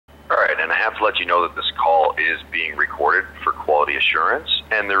and I have to let you know that this call is being recorded for quality assurance,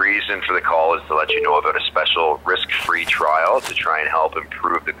 and the reason for the call is to let you know about a special risk-free trial to try and help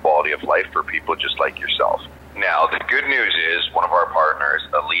improve the quality of life for people just like yourself. Now, the good news is one of our partners,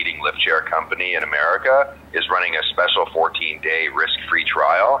 a leading lift chair company in America, is running a special 14-day risk-free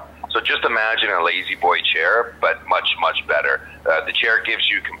trial. So just imagine a lazy boy chair, but much, much better. The chair gives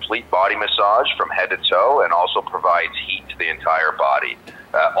you complete body massage from head to toe and also provides heat to the entire body.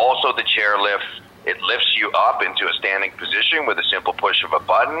 Also, the chair lifts you up into a standing position with a simple push of a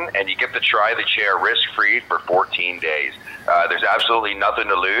button, and you get to try the chair risk-free for 14 days. There's absolutely nothing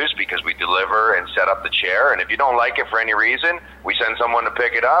to lose because we deliver and set up the chair, and if you don't like it for any reason, we send someone to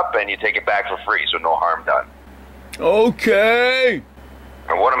pick it up and you take it back for free, so no harm done. Okay.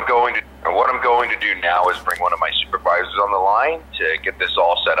 And what I'm going to do now is bring one of my supervisors on the line to get this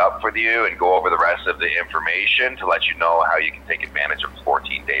all set up for you and go over the rest of the information to let you know how you can take advantage of the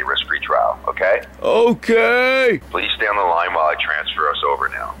 14-day risk-free trial, okay? Okay. Please stay on the line while I transfer us over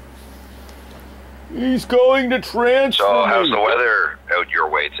now. He's going to transfer So, me. how's the weather out your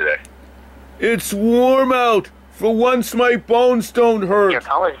way today? It's warm out. For once, my bones don't hurt. Your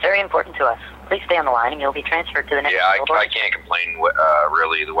call is very important to us. Please stay on the line and you'll be transferred to the next billboard. I can't complain,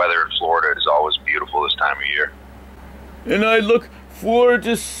 really. The weather in Florida is always beautiful this time of year. And I look forward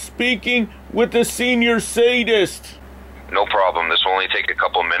to speaking with the senior sadist. No problem. This will only take a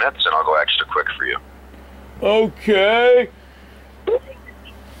couple minutes, and I'll go extra quick for you. Okay.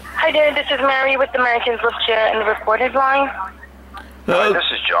 Hi there, this is Mary with the Americans Lift Chair in the recorded line. Hi,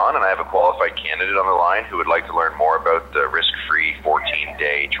 this is John, and I have a qualified candidate on the line who would like to learn more about the risk-free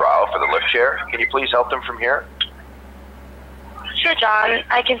 14-day trial for the lift chair. Can you please help them from here? Sure, John.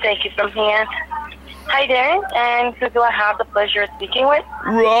 I can take you from here. Hi there, and who do I have the pleasure of speaking with?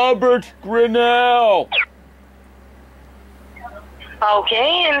 Robert Grinnell.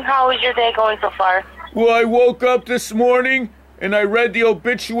 Okay, and how is your day going so far? Well, I woke up this morning and I read the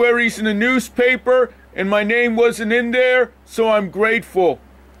obituaries in the newspaper and my name wasn't in there, so I'm grateful.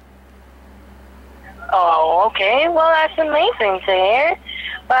 Oh, okay. Well, that's amazing to hear.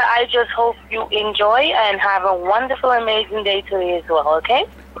 But I just hope you enjoy and have a wonderful, amazing day today as well, okay?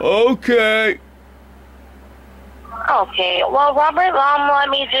 Okay. Okay. Well, Robert, let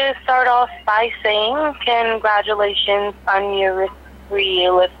me just start off by saying congratulations on your risk-free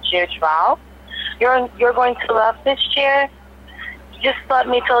lift chair trial. You're going to love this chair. Just let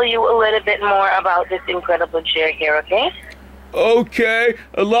me tell you a little bit more about this incredible chair here, okay? Okay.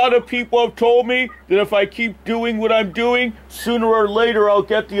 A lot of people have told me that if I keep doing what I'm doing, sooner or later I'll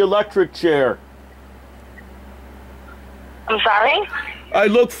get the electric chair. I'm sorry? I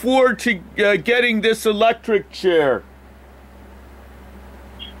look forward to getting this electric chair.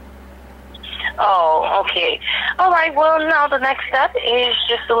 Oh, okay. All right, well, now the next step is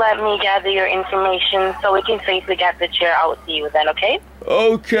just to let me gather your information so we can safely get the chair out to you then, okay?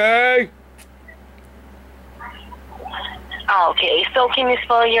 Okay. Okay, so can you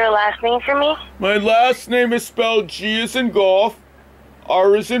spell your last name for me? My last name is spelled G as in golf,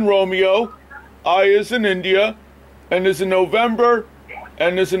 R as in Romeo, I as in India, N as in November,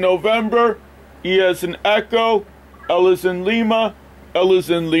 N as in November, E as in Echo, L as in Lima, L as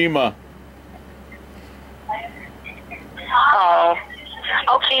in Lima. Oh,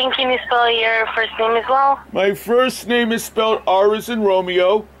 okay, and can you spell your first name as well? My first name is spelled R as in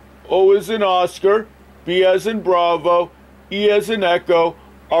Romeo, O as in Oscar, B as in Bravo, E as in Echo,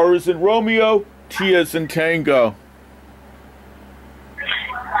 R as in Romeo, T as in Tango.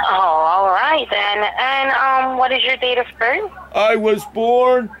 Oh, all right then. And what is your date of birth? I was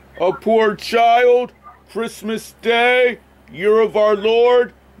born a poor child, Christmas Day, year of our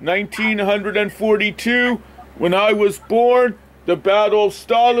Lord, 1942. When I was born, the Battle of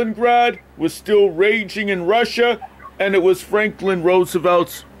Stalingrad was still raging in Russia, and it was Franklin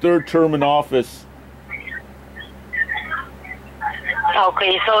Roosevelt's third term in office.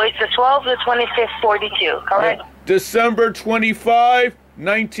 Okay, so it's the 12th, the 25th, 42, correct? December 25,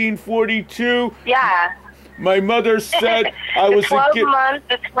 1942. Yeah. My mother said I was the 12th month,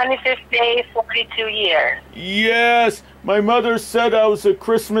 the 25th day, 42 years. Yes, my mother said I was a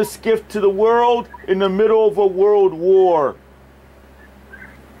Christmas gift to the world in the middle of a world war.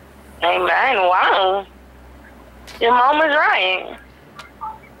 Amen, wow. Your mom was right.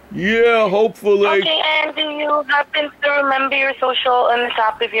 Yeah, hopefully. Okay, and do you happen to remember your social on the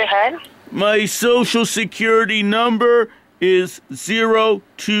top of your head? My social security number is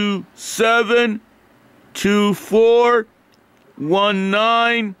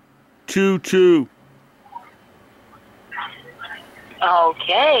 027241922.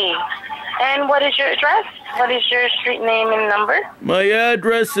 Okay. And what is your address? What is your street name and number? My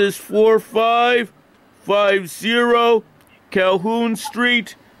address is 4550 Calhoun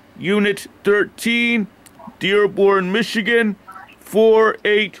Street, Unit 13, Dearborn, Michigan,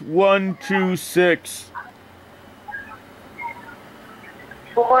 48126.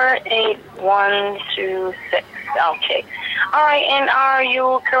 48126. Okay. All right. And are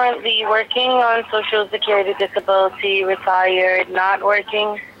you currently working on Social Security, disability, retired, not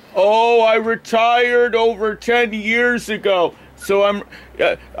working? Oh, I retired over 10 years ago, so I'm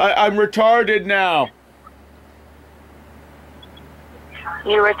retarded now.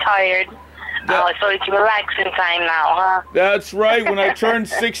 You retired. So it's relaxing time now, huh? That's right. When I turned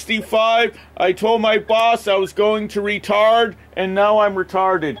 65, I told my boss I was going to retard, and now I'm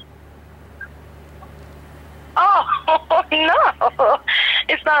retarded. Oh, no.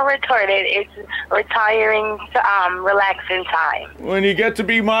 It's not retarded. It's retiring to relaxing time. When you get to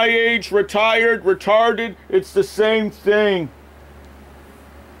be my age, retired, retarded, it's the same thing.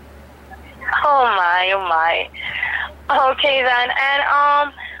 Oh, my. Okay, then.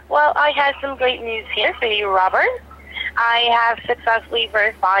 And, well, I have some great news here for you, Robert. I have successfully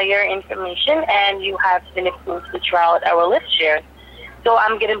verified your information, and you have been approved to try out our lift share. So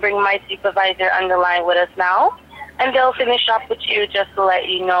I'm going to bring my supervisor on the line with us now, and they'll finish up with you just to let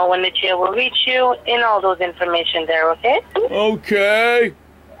you know when the chair will reach you and all those information there, okay? Okay.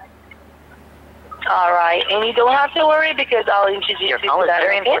 All right, and you don't have to worry because I'll introduce Your you call to is that,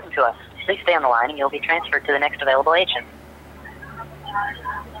 very okay? important to us. Please stay on the line and you'll be transferred to the next available agent.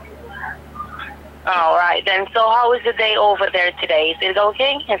 All right, then. So how is the day over there today? Is it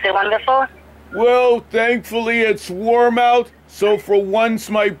okay? Is it wonderful? Well, thankfully it's warm out, so for once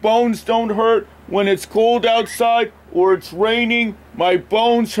my bones don't hurt when it's cold outside or it's raining. My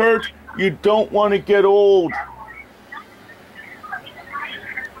bones hurt. You don't want to get old.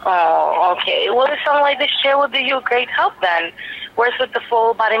 Oh, okay. Well, it sounds like this chair will do you great help then. Works with the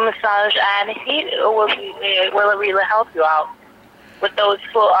full body massage and heat. Will it really help you out with those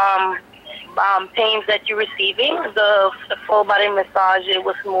full pains that you're receiving? The full body massage, it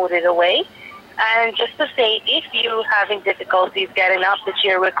will smooth it away. And just to say, if you're having difficulties getting up, the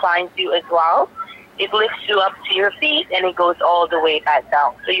chair reclines you as well. It lifts you up to your feet and it goes all the way back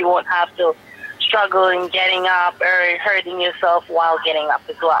down. So you won't have to struggle in getting up or hurting yourself while getting up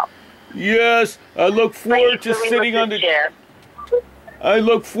as well. Yes, I look forward to sitting on the chair. I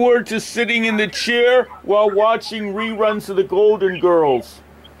look forward to sitting in the chair while watching reruns of the Golden Girls.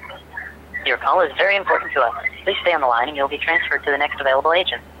 Your call is very important to us. Please stay on the line and you'll be transferred to the next available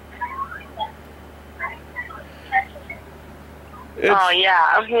agent.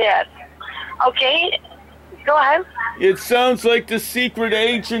 Yes. Okay, go ahead. It sounds like the secret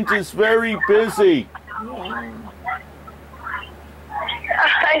agent is very busy. I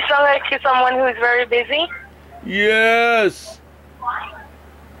sound like someone who's very busy. Yes.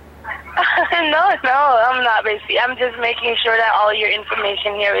 No, I'm not busy. I'm just making sure that all your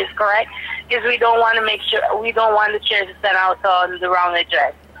information here is correct, because we don't want the chair to send out on the wrong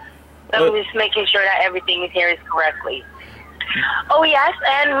address. So I'm just making sure that everything here is correctly. Oh yes,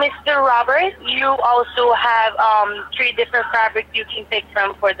 and Mr. Robert, you also have 3 different fabrics you can pick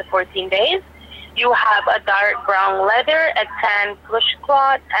from for the 14 days. You have a dark brown leather, a tan plush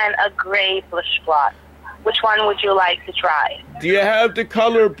cloth, and a gray plush cloth. Which one would you like to try? Do you have the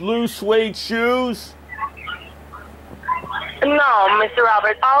color blue suede shoes? No, Mr.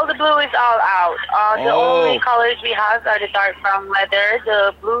 Robert. All the blue is all out. The only colors we have are the dark brown leather,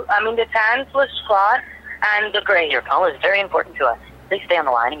 the tan plush cloth, and the gray. Your call is very important to us. Please stay on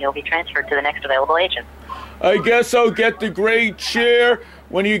the line and you'll be transferred to the next available agent. I guess I'll get the gray chair.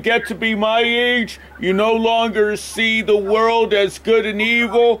 When you get to be my age, you no longer see the world as good and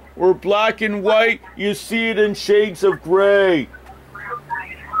evil or black and white. You see it in shades of gray.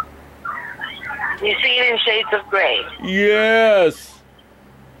 You see it in shades of gray? Yes.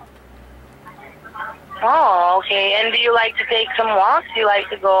 Oh, okay. And do you like to take some walks? Do you like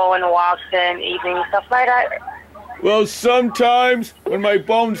to go on walks and evening, stuff like that? Well, sometimes when my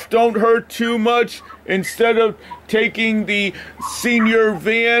bones don't hurt too much, instead of taking the senior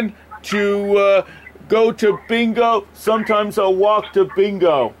van to go to bingo, sometimes I'll walk to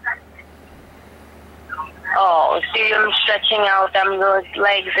bingo. Oh, so you're stretching out them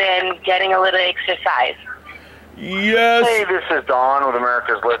legs and getting a little exercise. Yes. Hey, this is Don with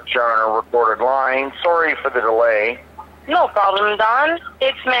America's Lift Chair on a recorded line. Sorry for the delay. No problem, Don.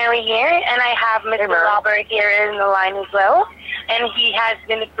 It's Mary here, and I have Mr. Robert here in the line as well. And he has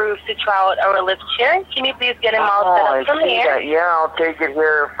been approved to try out our lift chair. Can you please get him all set up from here? That. Yeah, I'll take it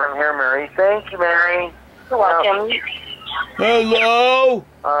here from here, Mary. Thank you, Mary. You're welcome. Hello.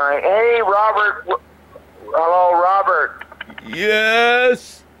 All right. Hey, Robert. Hello, Robert.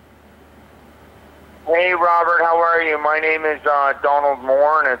 Yes. Hey, Robert, how are you? My name is Donald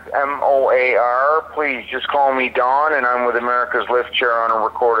Moore, and it's M-O-A-R. Please, just call me Don, and I'm with America's Lift Chair on a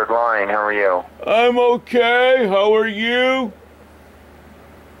recorded line. How are you? I'm okay. How are you?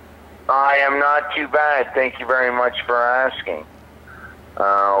 I am not too bad. Thank you very much for asking.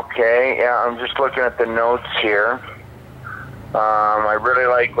 Okay, yeah, I'm just looking at the notes here. I really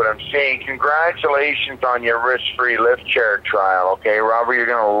like what I'm seeing. Congratulations on your risk-free lift chair trial, okay? Robert, you're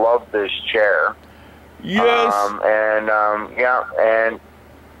going to love this chair. Yes.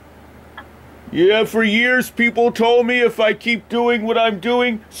 Yeah, for years people told me if I keep doing what I'm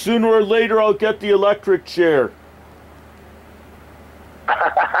doing, sooner or later I'll get the electric chair.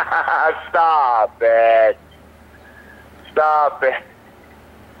 Stop it. Stop it.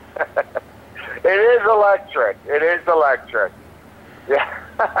 It is electric. It is electric. Yeah.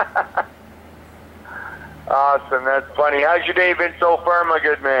 Awesome. That's funny. How's your day been so far, my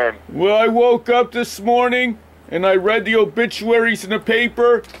good man? Well, I woke up this morning and I read the obituaries in the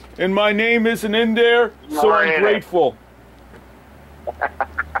paper and my name isn't in there, so I'm grateful.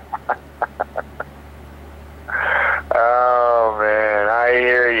 Oh, man. I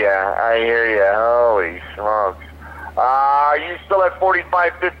hear ya. I hear ya. Holy smokes. Are you still at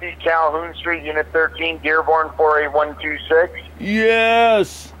 4550 Calhoun Street, Unit 13, Dearborn, 48126?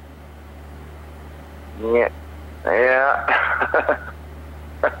 Yes. Yeah. Yeah.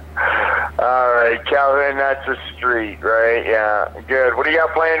 All right, Calvin, that's a street, right? Yeah, good. What do you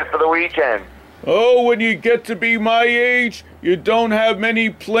got planned for the weekend? Oh, when you get to be my age, you don't have many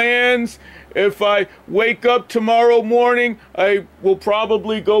plans. If I wake up tomorrow morning, I will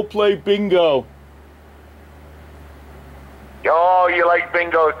probably go play bingo. Oh, you like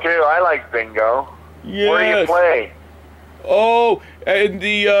bingo too? I like bingo. Yes. Where do you play? Oh, in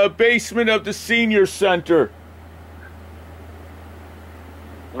the basement of the senior center.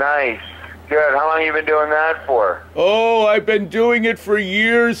 Nice. Good. How long have you been doing that for? Oh, I've been doing it for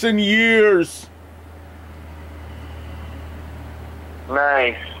years and years.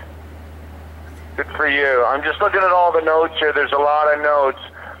 Nice. Good for you. I'm just looking at all the notes here. There's a lot of notes.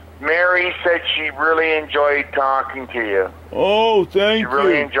 Mary said she really enjoyed talking to you. Oh, thank you. She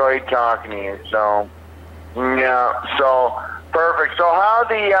really enjoyed talking to you. So, yeah. So, perfect. So how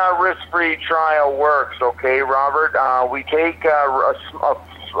the risk-free trial works, okay, Robert? We take a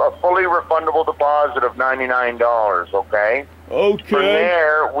fully refundable deposit of $99, okay? Okay. From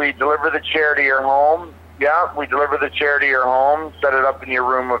there, we deliver the chair to your home. Yeah, we deliver the chair to your home, set it up in your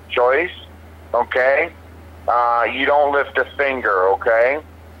room of choice, okay? You don't lift a finger, okay?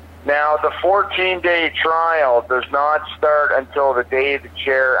 Now, the 14-day trial does not start until the day the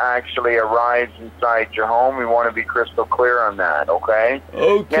chair actually arrives inside your home. We want to be crystal clear on that, okay?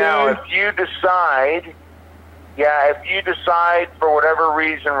 Okay. Now, if you decide for whatever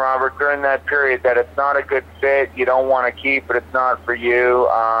reason, Robert, during that period that it's not a good fit, you don't want to keep it, it's not for you,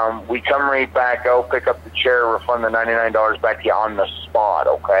 we come right back out, pick up the chair, refund the $99 back to you on the spot,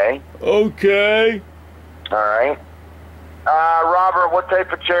 okay? Okay. All right. Robert, what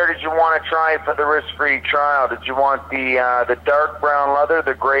type of chair did you want to try for the risk-free trial? Did you want the dark brown leather,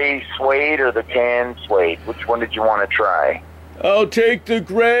 the gray suede, or the tan suede? Which one did you want to try? I'll take the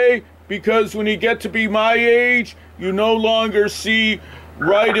gray, because when you get to be my age, you no longer see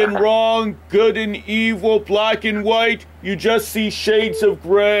right and wrong, good and evil, black and white. You just see shades of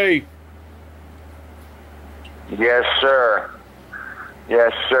gray. Yes, sir.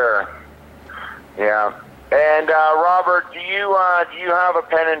 Yes, sir. Yeah. And Robert, do you have a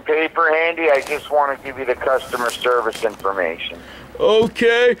pen and paper handy? I just want to give you the customer service information.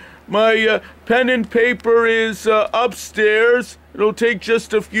 Okay, my pen and paper is upstairs. It'll take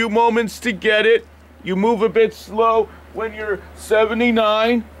just a few moments to get it. You move a bit slow when you're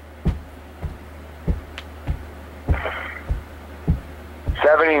 79.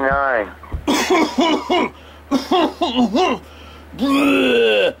 79.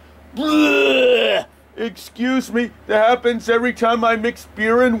 Bleh, bleh. Excuse me, that happens every time I mix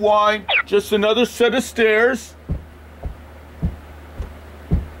beer and wine. Just another set of stairs.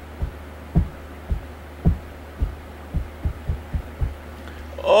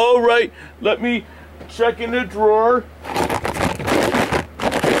 All right, let me check in the drawer.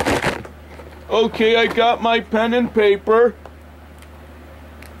 Okay, I got my pen and paper.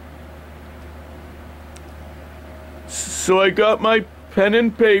 So I got my pen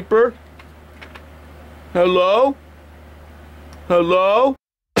and paper. Hello? Hello?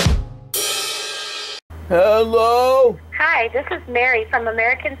 Hello? Hi, this is Mary from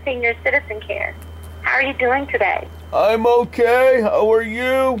American Senior Citizen Care. How are you doing today? I'm okay. How are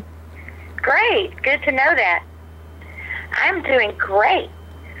you? Great. Good to know that. I'm doing great.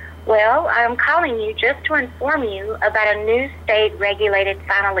 Well, I'm calling you just to inform you about a new state-regulated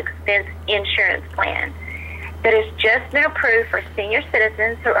final expense insurance plan that has just been approved for senior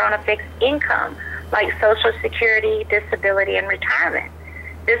citizens who earn a fixed income, like Social Security, disability, and retirement.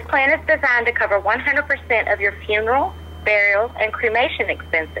 This plan is designed to cover 100% of your funeral, burial, and cremation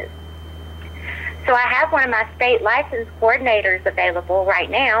expenses. So I have one of my state license coordinators available right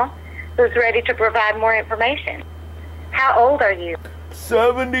now who's ready to provide more information. How old are you?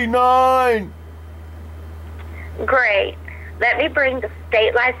 79. Great. Let me bring the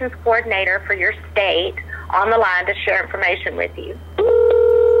state license coordinator for your state on the line to share information with you.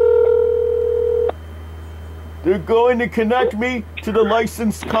 They're going to connect me to the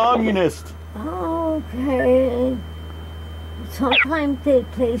licensed communist. Okay. Sometimes they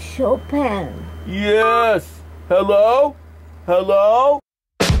play Chopin. Yes. Hello? Hello?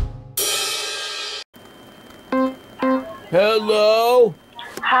 Hello?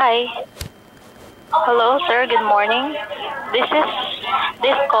 Hi. Hello, sir. Good morning. This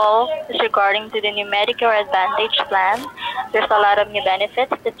call is regarding to the new Medicare Advantage plan. There's a lot of new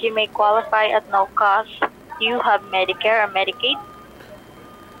benefits that you may qualify at no cost. You have Medicare or Medicaid?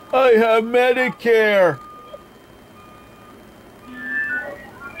 I have Medicare.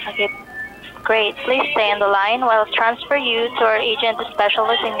 Okay, great. Please stay on the line while I transfer you to our agent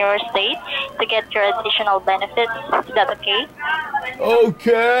specialist in your state to get your additional benefits. Is that okay?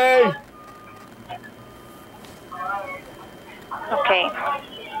 Okay. Okay.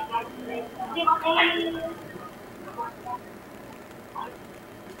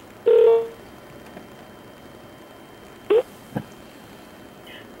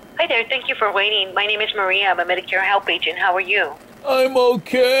 Hi there. Thank you for waiting. My name is Maria. I'm a Medicare help agent. How are you? I'm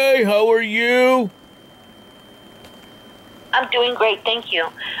okay. How are you? I'm doing great. Thank you.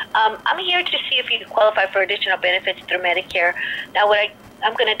 I'm here to see if you qualify for additional benefits through Medicare. Now, what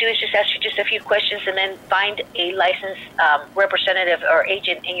I'm going to do is just ask you just a few questions and then find a licensed representative or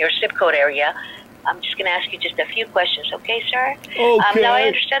agent in your zip code area. I'm just going to ask you just a few questions, okay, sir? Okay. Now, I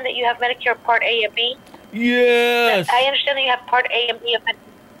understand that you have Medicare Part A and B. Yes. I understand that you have Part A and B of Medicare.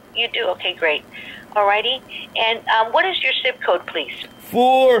 You do? Okay, great. Alrighty. And what is your zip code, please?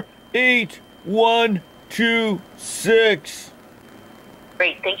 48126.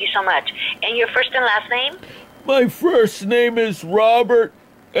 Great. Thank you so much. And your first and last name? My first name is Robert,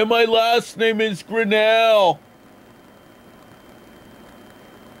 and my last name is Grinnell.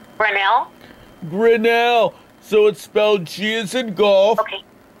 Brunel? Grinnell. So it's spelled G as in golf. Okay.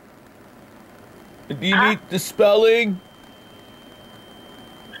 Do you need the spelling?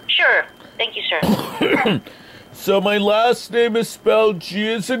 Sure. Thank you, sir. So my last name is spelled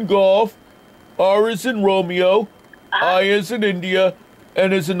G as in golf, R as in Romeo, I as in India,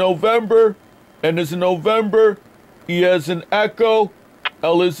 N as in November, N as in November, E as in Echo,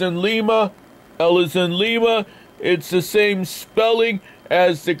 L as in Lima, L as in Lima. It's the same spelling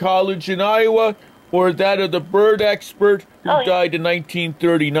as the college in Iowa or that of the bird expert who died in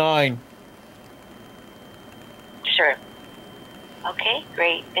 1939. Sure. Okay,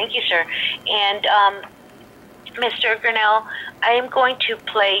 great. Thank you, sir. And Mr. Grinnell, I am going to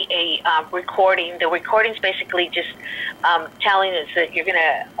play a recording. The recording's basically just telling us that you're going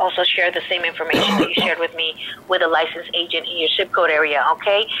to also share the same information that you shared with me with a licensed agent in your zip code area,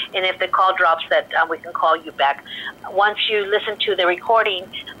 okay? And if the call drops, that we can call you back. Once you listen to the recording,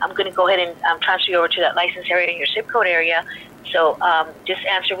 I'm going to go ahead and transfer you over to that licensed area in your zip code area. So just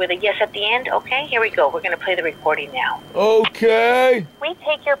answer with a yes at the end, okay? Here we go. We're going to play the recording now. Okay. We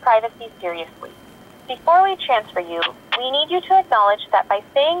take your privacy seriously. Before we transfer you, we need you to acknowledge that by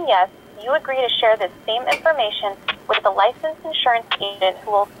saying yes, you agree to share this same information with the licensed insurance agent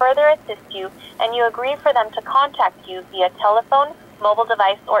who will further assist you, and you agree for them to contact you via telephone, mobile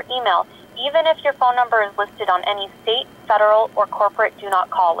device, or email, even if your phone number is listed on any state, federal, or corporate do not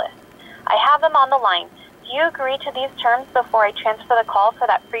call list. I have them on the line. Do you agree to these terms before I transfer the call for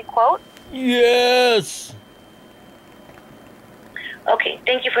that free quote? Yes. Okay,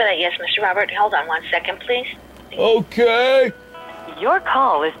 thank you for that yes, Mr. Robert. Hold on 1 second, please. Okay. Your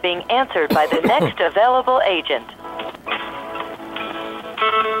call is being answered by the next available agent.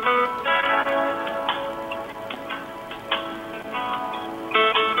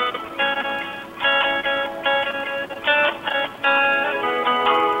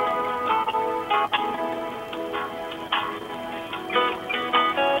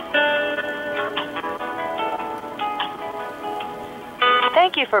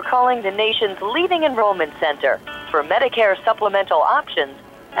 Thank you for calling the nation's leading enrollment center for Medicare supplemental options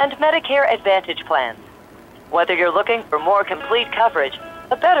and Medicare Advantage plans. Whether you're looking for more complete coverage,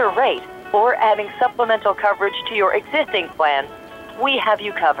 a better rate, or adding supplemental coverage to your existing plan, we have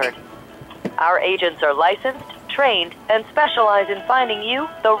you covered. Our agents are licensed, trained, and specialize in finding you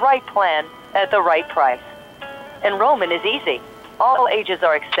the right plan at the right price. Enrollment is easy. All ages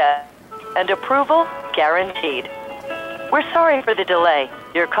are accepted, and approval guaranteed. We're sorry for the delay.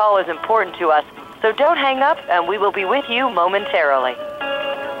 Your call is important to us, so don't hang up, and we will be with you momentarily.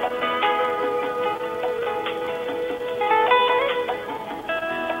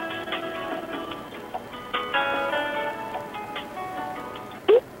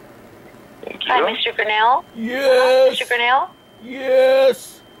 Hi, Mr. Grinnell. Yes. Mr. Grinnell.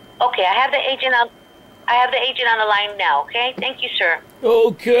 Yes. Okay, I have the agent on. I have the agent on the line now. Okay, thank you, sir.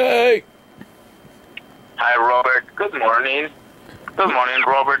 Okay. Hi, Robert. Good morning. Good morning,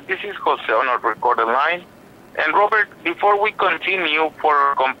 Robert. This is Jose on our recorded line. And Robert, before we continue,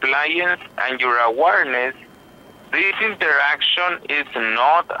 for compliance and your awareness, this interaction is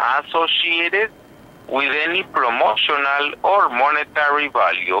not associated with any promotional or monetary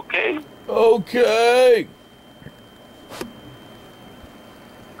value, okay? Okay.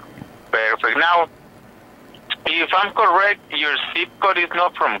 Perfect. Now, if I'm correct, your zip code is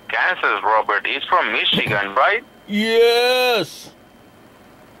not from Kansas, Robert. It's from Michigan, right? Yes.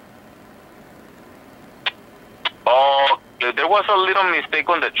 Oh, there was a little mistake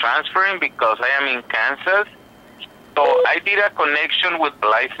on the transferring because I am in Kansas. So I did a connection with the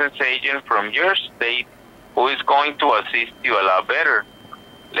licensed agent from your state who is going to assist you a lot better.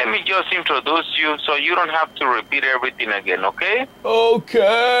 Let me just introduce you so you don't have to repeat everything again, okay?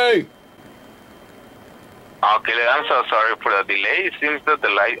 Okay. Okay, I'm so sorry for the delay. It seems that the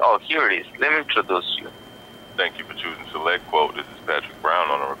light... Oh, here it is. Let me introduce you. Thank you for choosing Select Quote. This is Patrick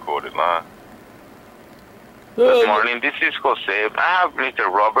Brown on a recorded line. Good morning. This is Jose. I have Mr.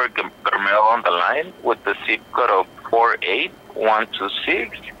 Robert Carmel on the line with the zip code of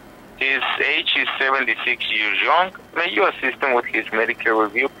 48126. His age is 76 years young. May you assist him with his Medicare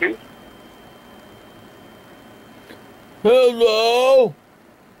review, please? Hello.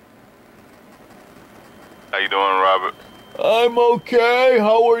 How you doing, Robert? I'm okay.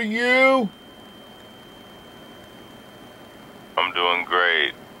 How are you? I'm doing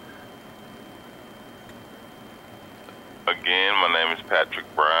great. Again, my name is Patrick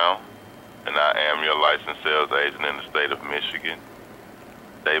Brown, and I am your licensed sales agent in the state of Michigan.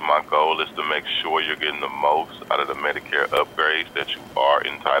 Today, my goal is to make sure you're getting the most out of the Medicare upgrades that you are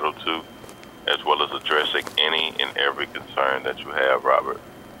entitled to, as well as addressing any and every concern that you have, Robert.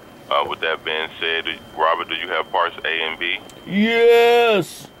 With that being said, Robert, do you have parts A and B?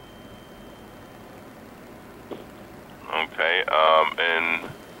 Yes. Okay, and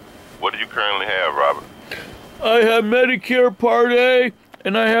what do you currently have, Robert? I have Medicare Part A,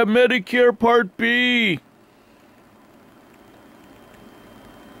 and I have Medicare Part B.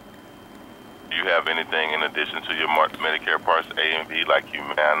 Do you have anything in addition to your Medicare Parts A and B, like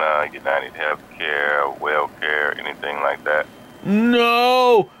Humana, United Healthcare, WellCare, anything like that?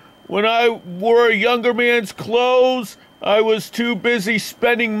 No. When I wore a younger man's clothes, I was too busy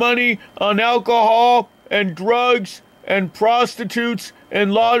spending money on alcohol and drugs and prostitutes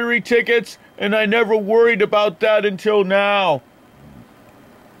and lottery tickets, and I never worried about that until now.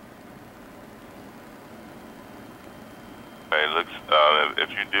 Hey, look, if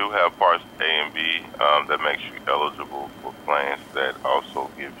you do have parts A and B, that makes you eligible for plans that also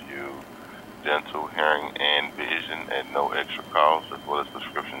give you dental, hearing, and vision at no extra cost, as well as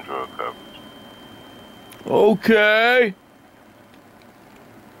prescription drug coverage. Okay.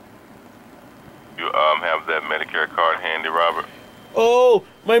 You have that Medicare card handy, Robert? Oh,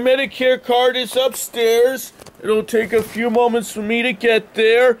 my Medicare card is upstairs. It'll take a few moments for me to get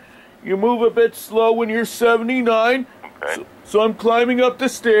there. You move a bit slow when you're 79. Okay. So I'm climbing up the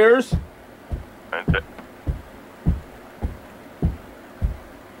stairs.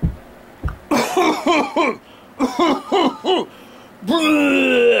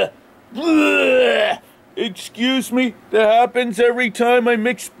 Excuse me, that happens every time I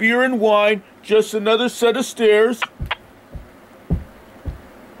mix beer and wine. Just another set of stairs.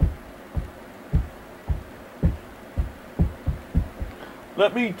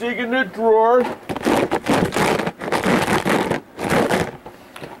 Let me dig in the drawer.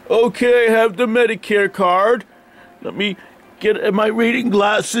 Okay, I have the Medicare card. Let me get my reading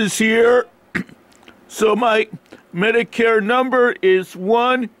glasses here. So my Medicare number is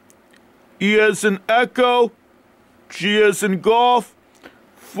 1, E as in Echo, G as in Golf,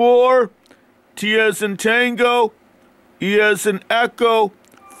 4, T as in Tango, E as in Echo,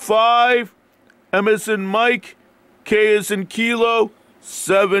 5, M as in Mike, K as in Kilo,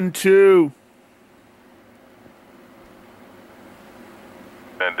 7-2.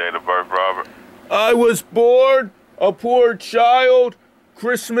 And date of birth, Rob? I was born a poor child,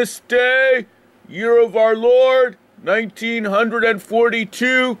 Christmas Day, year of our Lord,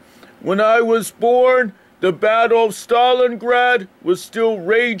 1942. When I was born, the Battle of Stalingrad was still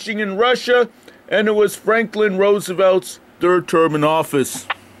raging in Russia, and it was Franklin Roosevelt's third term in office.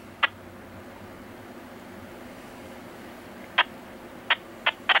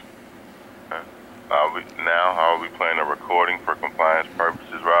 Are we playing a recording for compliance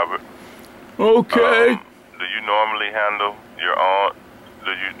purposes, Robert? Okay. Do you normally handle your own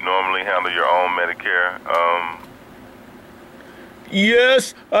Medicare?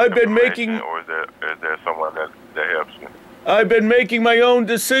 Yes, I've been making. Or is there someone that helps you? I've been making my own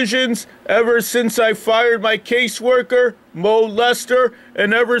decisions ever since I fired my caseworker, Mo Lester,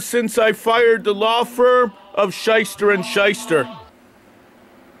 and ever since I fired the law firm of Shyster and Shyster.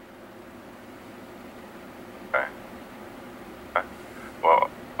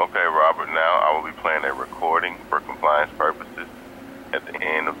 Well, okay, Robert, now I will be playing a recording for compliance purposes. At the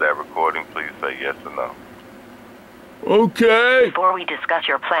end of that recording, please say yes or no. Okay. Before we discuss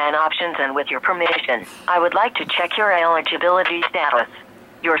your plan options and with your permission, I would like to check your eligibility status.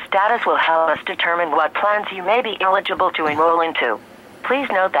 Your status will help us determine what plans you may be eligible to enroll into. Please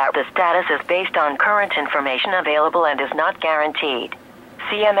note that the status is based on current information available and is not guaranteed.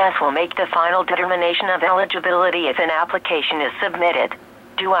 CMS will make the final determination of eligibility if an application is submitted.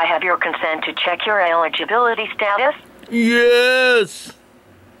 Do I have your consent to check your eligibility status? Yes.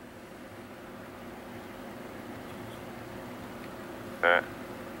 Okay.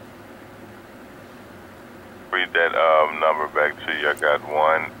 Read that number back to you. I got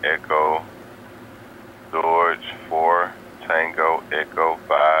 1 Echo George 4 Tango Echo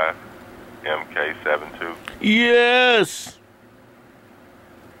 5 MK72. Yes.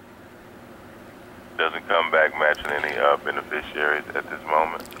 Doesn't come back matching any beneficiaries at this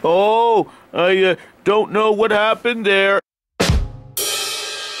moment. Oh, I don't know what happened there.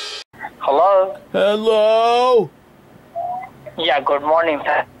 Hello? Hello? Yeah, good morning,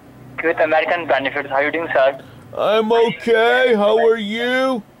 sir. With American Benefits, how are you doing, sir? I'm okay. How are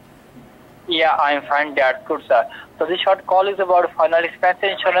you? Yeah, I'm fine. That's good, sir. So this short call is about final expense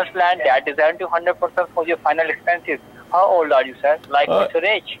insurance plan that is guaranteed 100% for your final expenses. How old are you, sir? Like what's your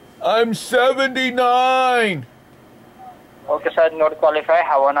age? I'm 79. Okay, sir. Not qualified.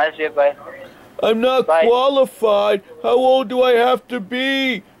 Have a nice day. Bye. I'm not qualified. How old do I have to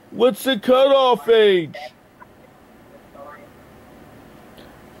be? What's the cutoff age?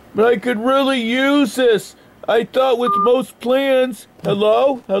 But I could really use this. I thought with most plans...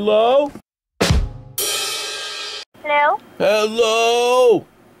 Hello? Hello? Hello? Hello?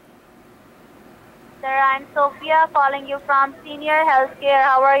 Sir, I'm Sophia calling you from Senior Healthcare.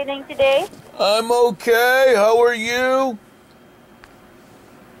 How are you doing today? I'm okay. How are you?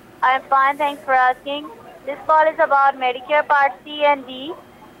 I'm fine, thanks for asking. This call is about Medicare Part C and D,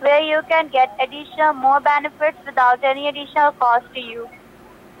 where you can get more benefits without any additional cost to you.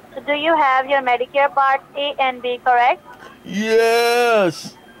 So do you have your Medicare Part A and B, correct?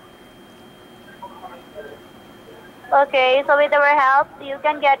 Yes. Okay, so with our help, you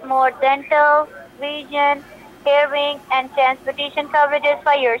can get more dental, vision, hearing, and transportation coverages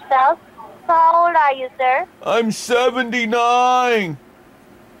for yourself. So how old are you, sir? I'm 79.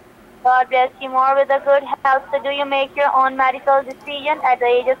 God bless you more with a good health. So do you make your own medical decision at the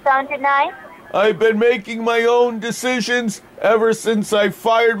age of 79? I've been making my own decisions ever since I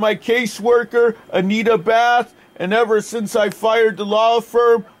fired my caseworker, Anita Bath, and ever since I fired the law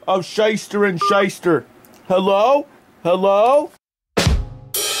firm of Shyster and Shyster. Hello? Hello?